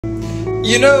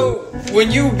You know,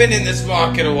 when you've been in this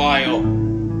market a while,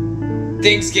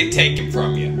 things get taken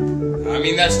from you. I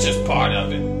mean, that's just part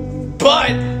of it. But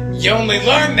you only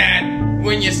learn that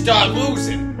when you start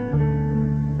losing.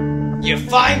 You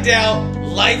find out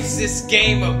life's this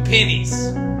game of pennies.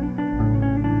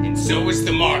 And so is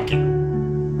the market.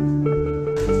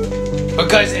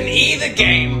 Because in either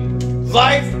game,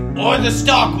 life or the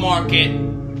stock market,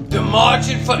 the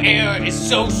margin for error is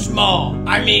so small.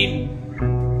 I mean,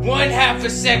 1/2 a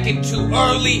second too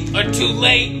early or too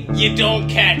late, you don't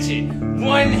catch it.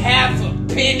 1/2 a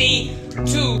penny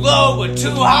too low or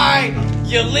too high,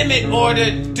 your limit order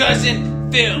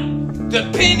doesn't fill. The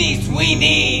pennies we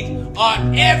need are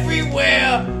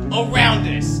everywhere around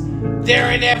us.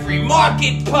 They're in every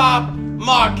market pop,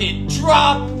 market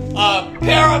drop, a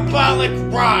parabolic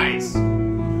rise.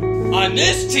 On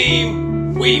this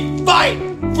team, we fight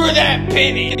for that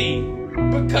penny.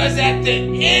 Because at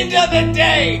the end of the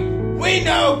day, we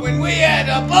know when we add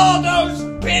up all those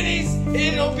pennies,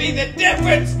 it'll be the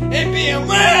difference in being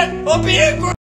red or being green.